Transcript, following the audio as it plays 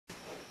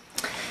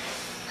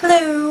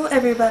Hello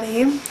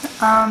everybody.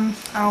 I'm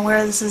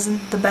aware this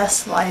isn't the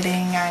best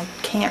lighting. I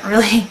can't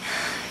really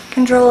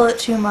control it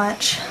too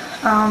much.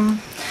 And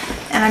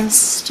I'm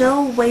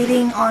still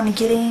waiting on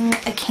getting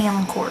a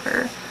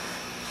camcorder,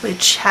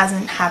 which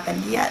hasn't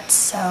happened yet.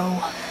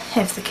 So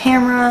if the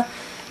camera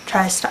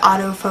tries to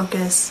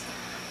autofocus,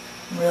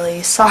 I'm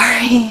really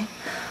sorry.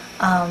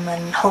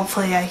 And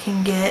hopefully I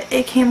can get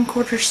a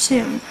camcorder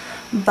soon.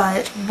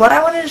 But what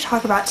I wanted to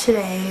talk about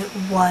today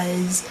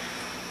was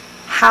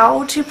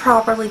how to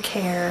properly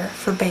care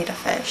for betta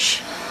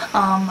fish.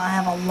 I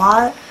have a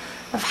lot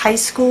of high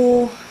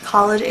school,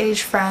 college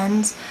age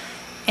friends,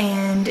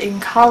 and in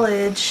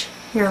college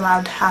you're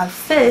allowed to have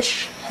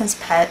fish as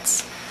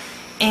pets,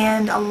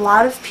 and a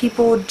lot of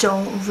people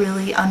don't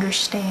really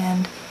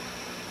understand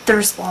the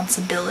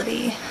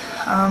responsibility.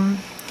 A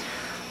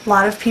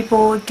lot of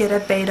people get a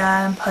betta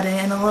and put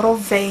it in a little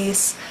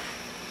vase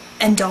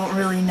and don't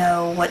really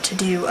know what to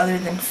do other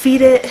than feed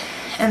it,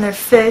 and their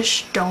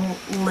fish don't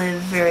live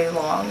very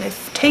long.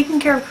 If taken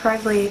care of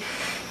correctly,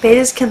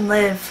 bettas can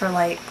live for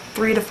like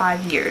 3 to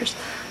 5 years.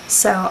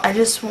 So I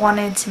just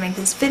wanted to make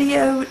this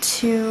video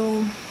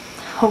to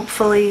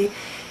hopefully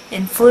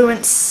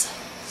influence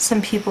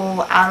some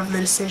people out of the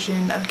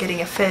decision of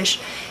getting a fish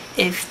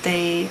if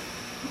they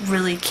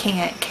really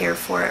can't care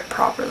for it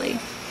properly.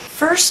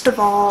 First of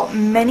all,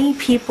 many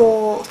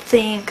people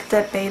think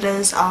that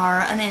bettas are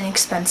an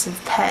inexpensive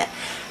pet,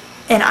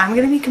 and I'm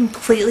going to be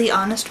completely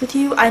honest with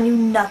you. I knew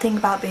nothing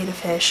about betta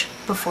fish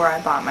before I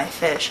bought my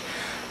fish.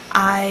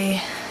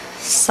 I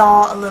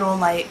saw a little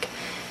like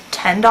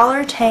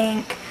 $10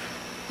 tank.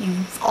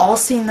 You've all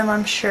seen them,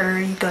 I'm sure.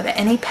 You go to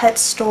any pet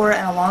store,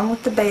 and along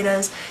with the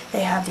bettas,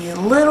 they have these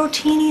little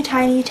teeny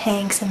tiny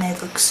tanks, and they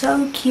look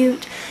so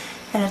cute.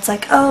 And it's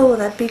like, oh,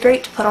 that'd be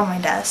great to put on my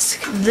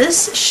desk.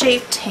 This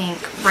shaped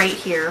tank right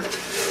here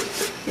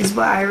is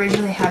what I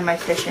originally had my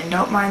fish in.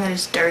 Don't mind that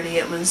it's dirty.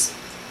 It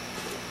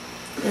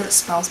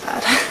smells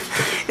bad.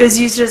 It was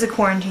used as a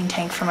quarantine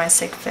tank for my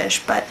sick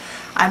fish, but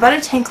I bought a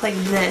tank like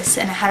this,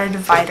 and it had a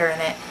divider in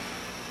it.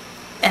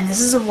 And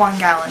this is a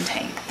 1-gallon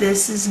tank.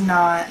 This is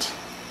not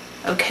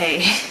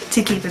okay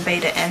to keep a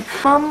betta in.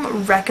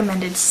 Minimum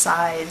recommended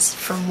size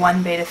for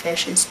one betta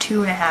fish is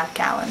 2.5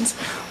 gallons.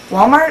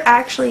 Walmart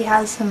actually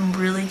has some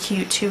really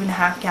cute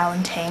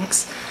 2.5-gallon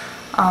tanks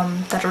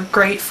that are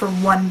great for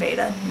one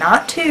betta,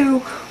 not two,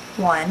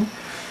 one,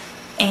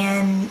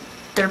 and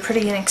they're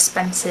pretty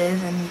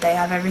inexpensive, and they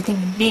have everything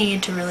you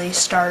need to really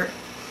start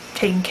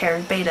taking care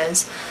of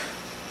bettas.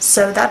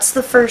 So that's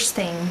the first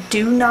thing.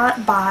 Do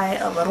not buy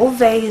a little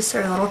vase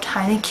or a little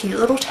tiny cute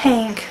little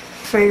tank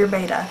for your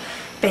betta.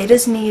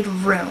 Bettas need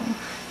room.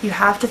 You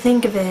have to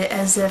think of it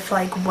as if,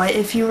 like, what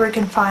if you were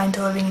confined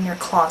to living in your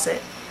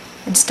closet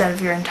instead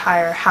of your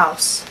entire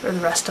house or the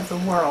rest of the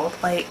world.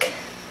 Like,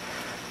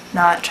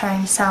 not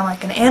trying to sound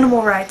like an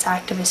animal rights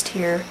activist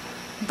here,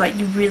 but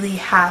you really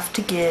have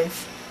to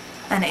give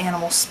an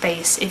animal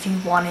space if you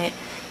want it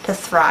to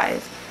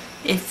thrive.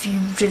 If you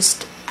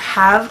just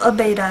have a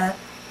betta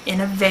in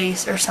a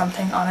vase or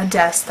something on a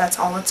desk, that's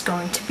all it's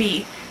going to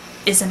be,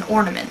 is an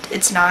ornament.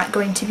 It's not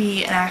going to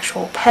be an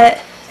actual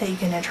pet that you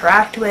can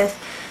interact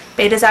with.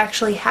 Bettas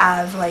actually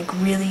have like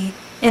really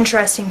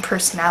interesting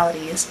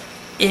personalities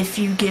if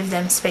you give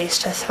them space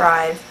to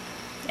thrive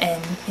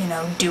and, you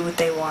know, do what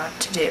they want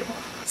to do.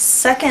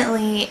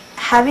 Secondly,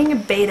 having a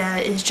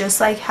betta is just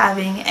like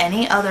having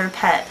any other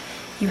pet.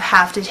 You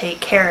have to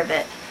take care of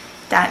it.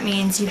 That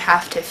means you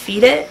have to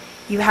feed it,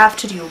 you have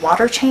to do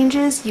water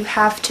changes, you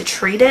have to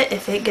treat it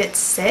if it gets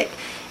sick.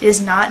 It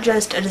is not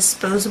just a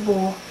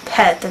disposable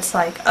pet that's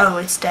like, oh,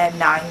 it's dead,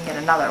 now I can get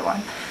another one.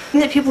 The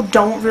thing that people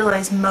don't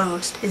realize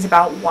most is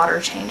about water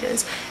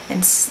changes.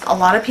 And a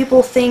lot of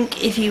people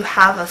think if you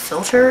have a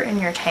filter in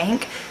your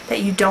tank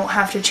that you don't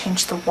have to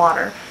change the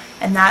water.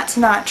 And that's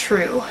not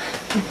true.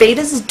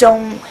 Bettas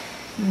don't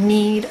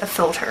need a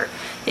filter.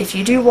 If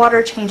you do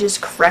water changes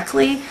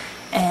correctly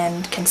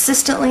and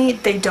consistently,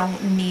 they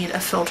don't need a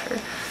filter.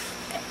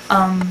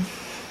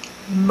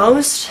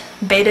 Most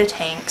betta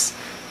tanks,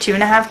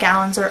 2.5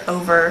 gallons or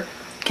over,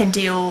 can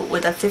deal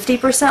with a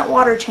 50%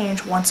 water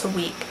change once a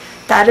week.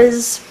 That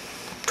is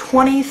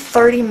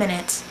 20-30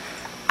 minutes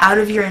out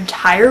of your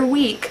entire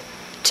week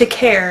to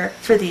care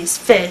for these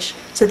fish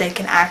so they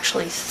can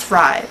actually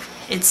thrive.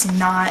 It's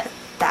not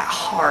that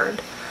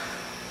hard,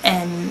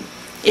 and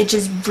it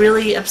just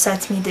really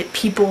upsets me that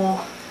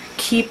people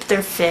keep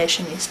their fish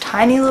in these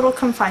tiny little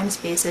confined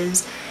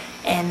spaces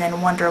and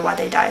then wonder why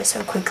they die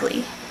so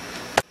quickly.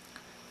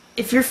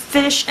 If your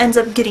fish ends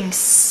up getting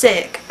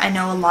sick, I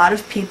know a lot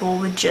of people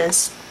would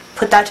just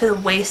put that to the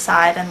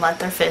wayside and let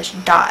their fish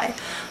die.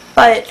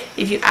 But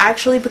if you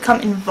actually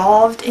become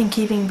involved in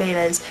keeping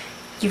bettas,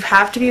 you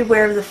have to be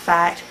aware of the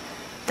fact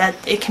that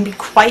it can be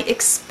quite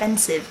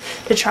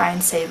expensive to try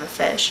and save a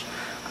fish.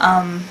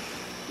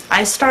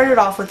 I started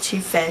off with 2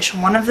 fish.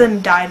 One of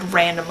them died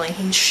randomly.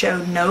 He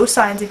showed no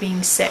signs of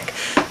being sick.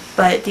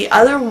 But the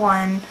other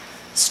one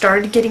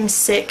started getting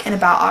sick in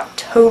about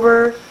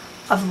October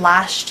of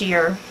last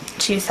year,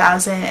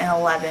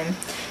 2011.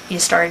 He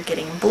started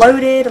getting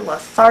bloated,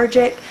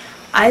 lethargic.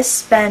 I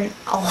spent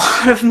a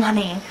lot of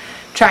money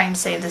trying to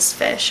save this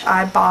fish.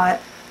 I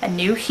bought a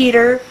new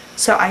heater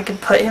so I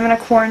could put him in a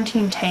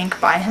quarantine tank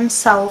by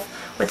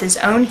himself with his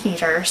own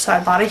heater. So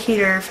I bought a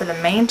heater for the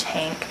main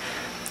tank.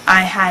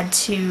 I had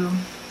to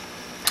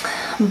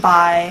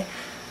buy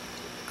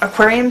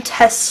aquarium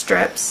test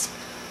strips,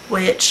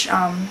 which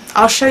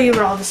I'll show you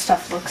what all this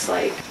stuff looks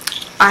like.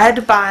 I had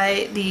to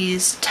buy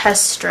these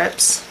test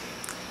strips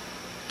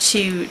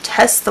to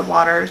test the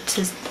water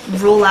to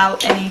rule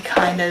out any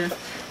kind of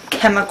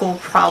chemical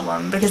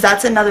problem, because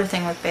that's another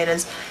thing with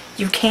bettas.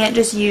 You can't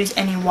just use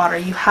any water.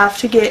 You have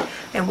to get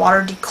a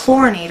water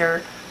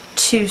dechlorinator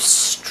to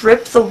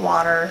strip the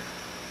water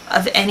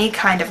of any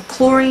kind of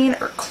chlorine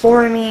or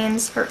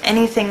chloramines or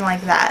anything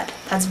like that.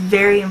 That's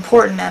very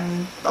important,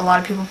 and a lot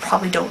of people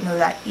probably don't know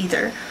that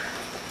either.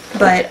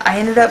 But I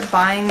ended up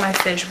buying my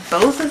fish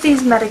both of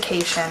these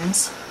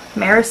medications,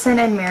 Maricin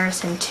and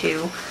Maricin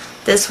 2.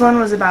 This one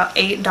was about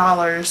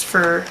 $8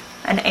 for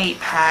an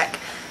 8-pack,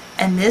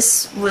 and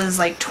this was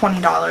like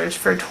 $20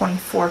 for a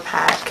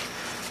 24-pack.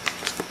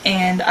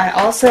 And I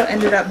also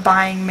ended up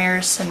buying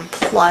Maricin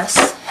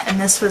Plus, and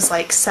this was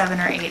like $7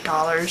 or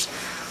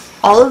 $8.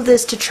 All of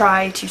this to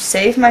try to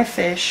save my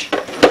fish,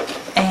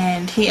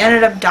 and he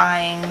ended up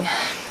dying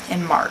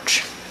in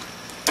March.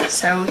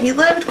 So he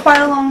lived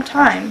quite a long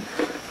time,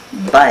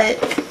 but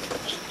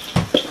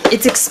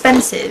it's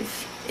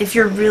expensive if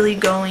you're really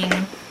going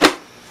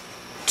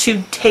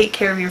to take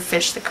care of your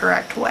fish the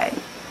correct way.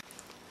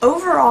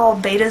 Overall,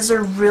 bettas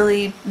are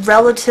really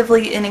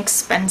relatively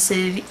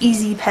inexpensive,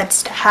 easy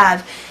pets to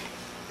have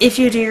if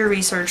you do your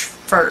research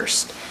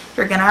first.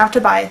 You're going to have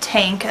to buy a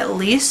tank, at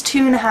least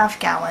 2.5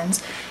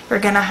 gallons. You're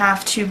going to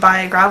have to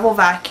buy a gravel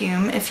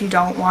vacuum if you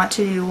don't want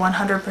to do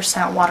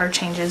 100% water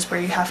changes where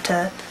you have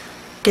to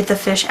get the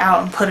fish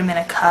out and put them in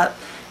a cup.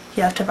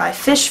 You have to buy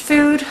fish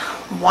food,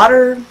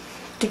 water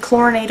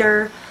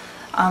dechlorinator.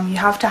 You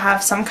have to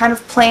have some kind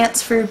of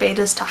plants for your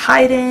bettas to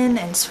hide in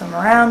and swim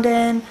around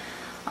in.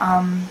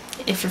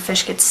 If your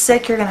fish gets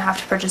sick, you're going to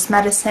have to purchase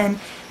medicine.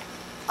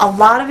 A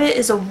lot of it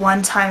is a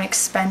one-time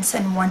expense,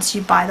 and once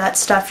you buy that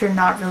stuff, you're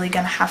not really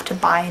going to have to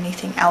buy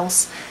anything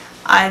else.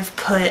 I've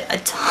put a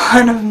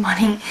ton of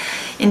money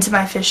into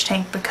my fish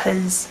tank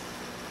because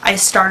I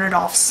started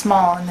off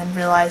small and then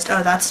realized,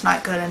 oh, that's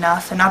not good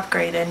enough, and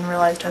upgraded, and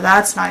realized, oh,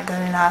 that's not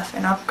good enough,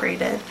 and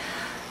upgraded.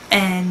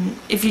 And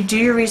if you do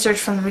your research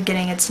from the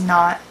beginning, it's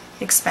not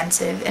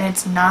expensive, and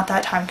it's not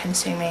that time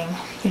consuming.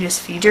 You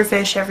just feed your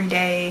fish every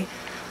day,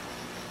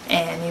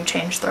 and you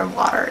change their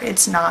water.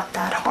 It's not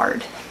that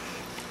hard.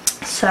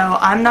 So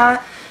I'm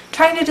not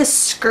trying to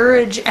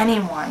discourage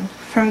anyone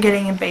from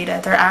getting a betta.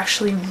 They're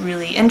actually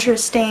really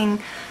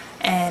interesting,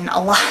 and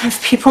a lot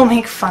of people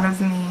make fun of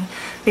me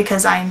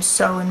because I'm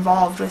so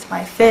involved with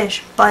my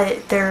fish,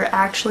 but they're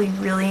actually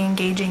really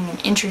engaging and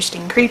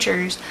interesting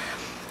creatures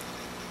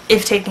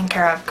if taken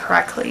care of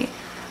correctly.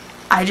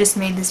 I just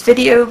made this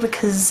video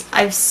because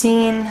I've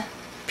seen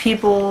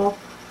people,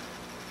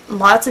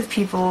 lots of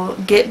people,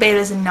 get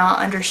bettas and not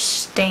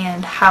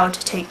understand how to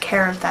take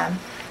care of them,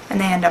 and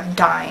they end up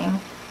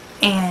dying.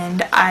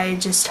 And I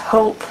just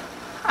hope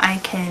I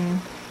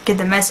can get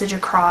the message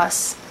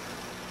across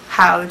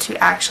how to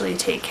actually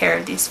take care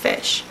of these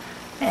fish.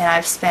 And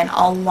I've spent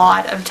a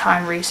lot of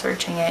time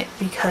researching it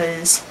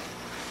because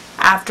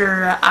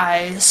after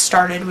I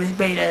started with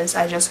bettas,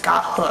 I just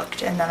got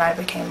hooked, and then I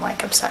became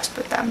like obsessed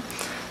with them.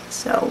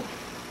 So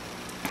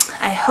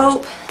I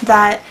hope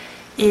that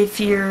if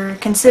you're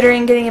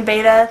considering getting a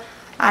betta,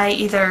 I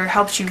either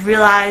helped you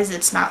realize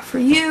it's not for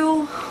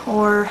you,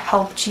 or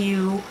helped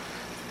you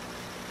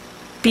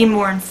be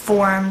more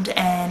informed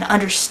and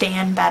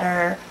understand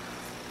better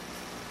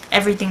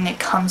everything that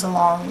comes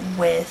along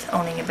with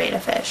owning a betta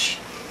fish.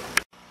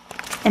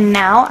 And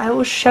now I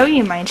will show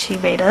you my 2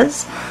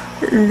 bettas.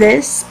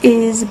 This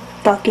is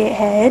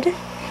Buckethead.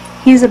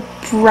 He's a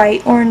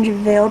bright orange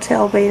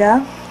veil-tail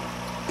betta.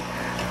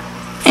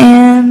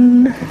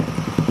 And,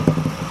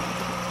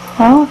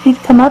 well, if you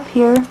come up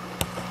here,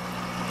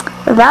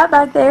 that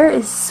back there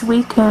is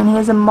Sweet Coon. He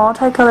has a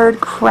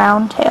multicolored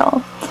crown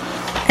tail.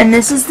 And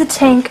this is the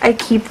tank I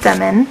keep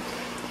them in.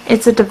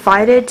 It's a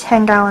divided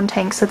 10-gallon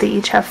tank, so they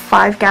each have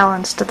 5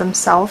 gallons to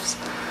themselves.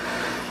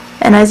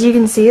 And as you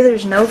can see,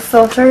 there's no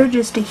filter,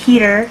 just a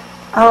heater.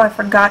 Oh, I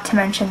forgot to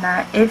mention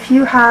that. If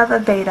you have a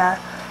betta,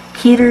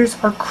 heaters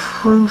are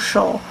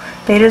crucial.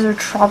 Bettas are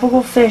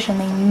tropical fish, and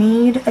they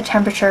need a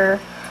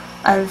temperature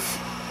of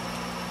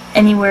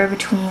anywhere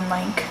between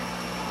like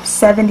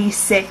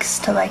 76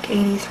 to like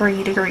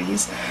 83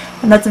 degrees.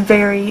 And that's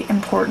very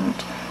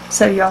important.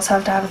 So you also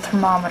have to have a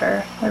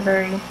thermometer. They're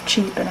very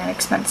cheap and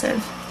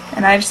inexpensive.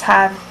 And I just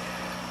have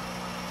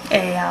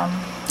a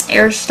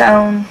air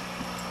stone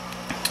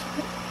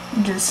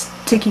just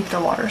to keep the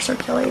water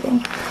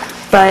circulating.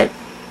 But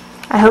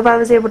I hope I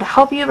was able to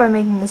help you by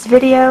making this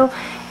video,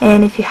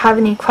 and if you have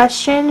any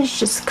questions,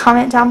 just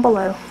comment down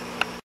below.